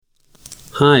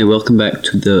Hi, welcome back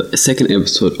to the second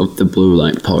episode of the Blue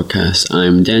Light Podcast.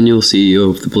 I'm Daniel, CEO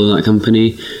of the Blue Light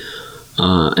Company,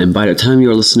 and by the time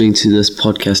you're listening to this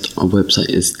podcast, our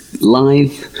website is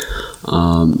live,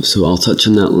 so I'll touch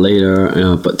on that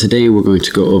later, but today we're going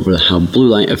to go over how blue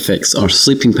light affects our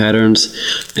sleeping patterns,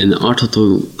 and the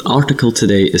article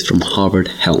today is from Harvard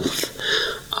Health.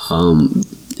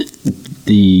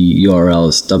 The URL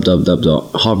is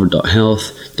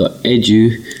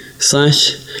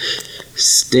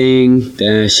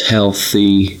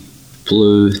www.harvard.health.edu/staying-healthy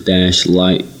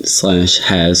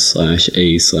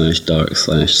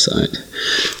blue-light/has/a/dark/side.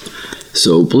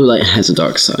 So blue light has a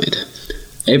dark side.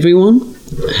 Everyone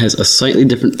has a slightly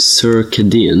different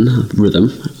circadian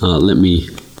rhythm.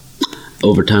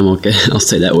 Over time, I'll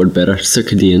say that word better.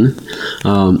 Circadian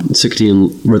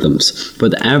rhythms,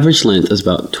 but the average length is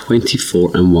about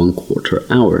 24 and 1/4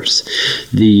 hours.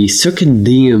 The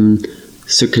circadian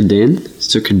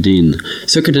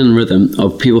rhythm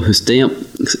of people who stay up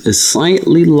is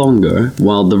slightly longer,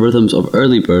 while the rhythms of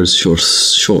early birds are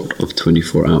short of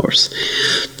 24 hours.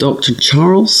 Dr.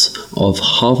 Charles of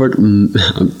Harvard,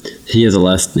 he has a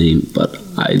last name, but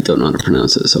I don't know how to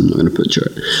pronounce it, so I'm not going to butcher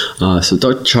it. So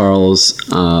Dr. Charles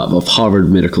of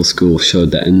Harvard Medical School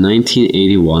showed that in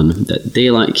 1981 that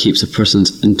daylight keeps a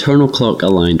person's internal clock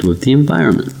aligned with the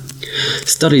environment.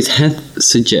 Studies have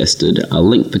suggested a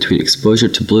link between exposure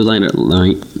to blue light at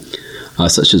night,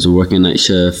 such as a working night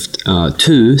shift,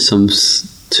 to some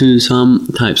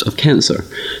types of cancer,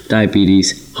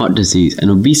 diabetes, heart disease,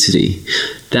 and obesity.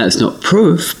 That's not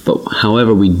proof, but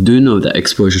however, we do know that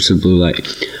exposure to blue light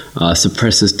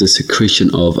suppresses the secretion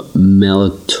of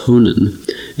melatonin,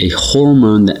 a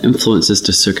hormone that influences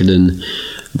the circadian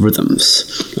rhythms.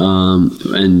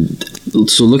 And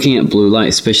so looking at blue light,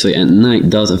 especially at night,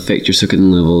 does affect your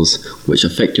circadian levels, which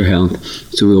affect your health.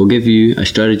 So we will give you a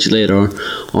strategy later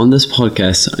on this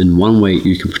podcast in one way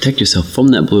you can protect yourself from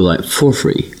that blue light for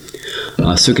free.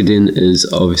 Circadian is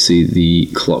obviously the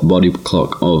body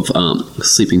clock of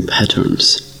sleeping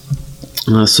patterns.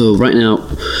 So right now,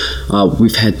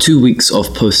 we've had 2 weeks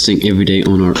of posting every day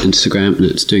on our Instagram, and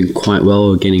it's doing quite well.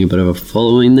 We're getting a bit of a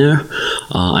following there.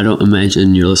 I don't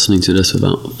imagine you're listening to this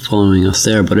without following us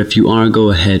there, but if you are, go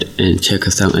ahead and check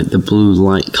us out at the Blue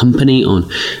Light Company on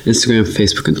Instagram,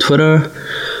 Facebook, and Twitter.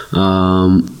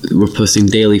 We're posting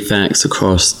daily facts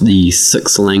across the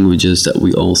 6 languages that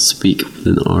we all speak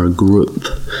within our group.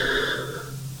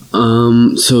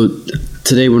 So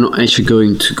today we're not actually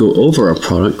going to go over our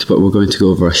product, but we're going to go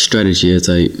over a strategy, as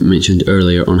I mentioned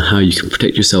earlier, on how you can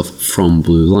protect yourself from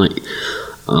blue light.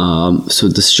 So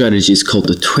the strategy is called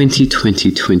the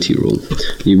 20-20-20 rule.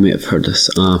 You may have heard this.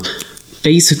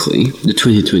 Basically, the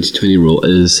 20-20-20 rule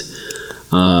is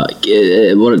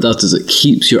what it does is it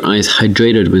keeps your eyes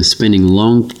hydrated when spending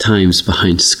long times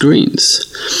behind screens.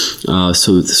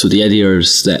 So the idea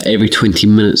is that every 20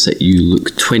 minutes that you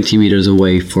look 20 meters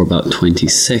away for about 20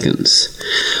 seconds.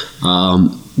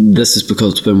 This is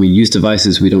because when we use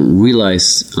devices, we don't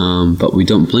realize, but we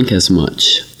don't blink as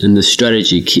much. And this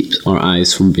strategy keeps our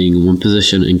eyes from being in one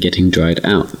position and getting dried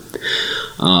out.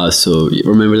 So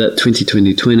remember that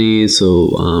 20-20-20.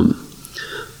 So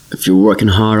if you're working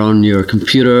hard on your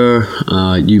computer,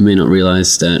 you may not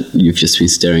realize that you've just been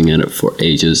staring at it for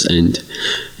ages, and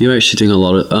you're actually doing a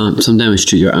lot of some damage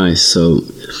to your eyes. So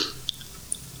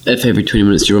if every 20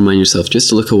 minutes you remind yourself just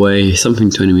to look away,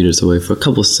 something 20 meters away for a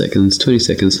couple of seconds, 20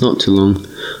 seconds, not too long,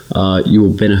 you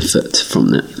will benefit from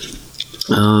that.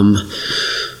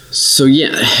 So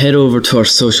yeah, head over to our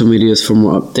social medias for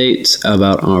more updates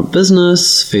about our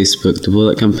business: Facebook, The Blue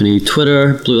Light Company;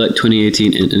 Twitter, Blue Light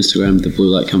 2018; and Instagram, The Blue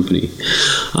Light Company.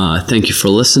 Thank you for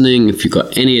listening. If you've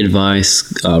got any advice,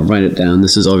 write it down.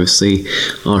 This is obviously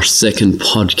our second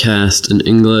podcast in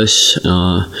English,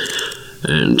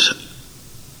 and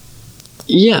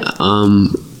yeah,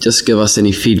 just give us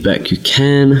any feedback you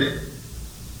can.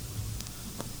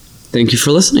 Thank you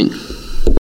for listening.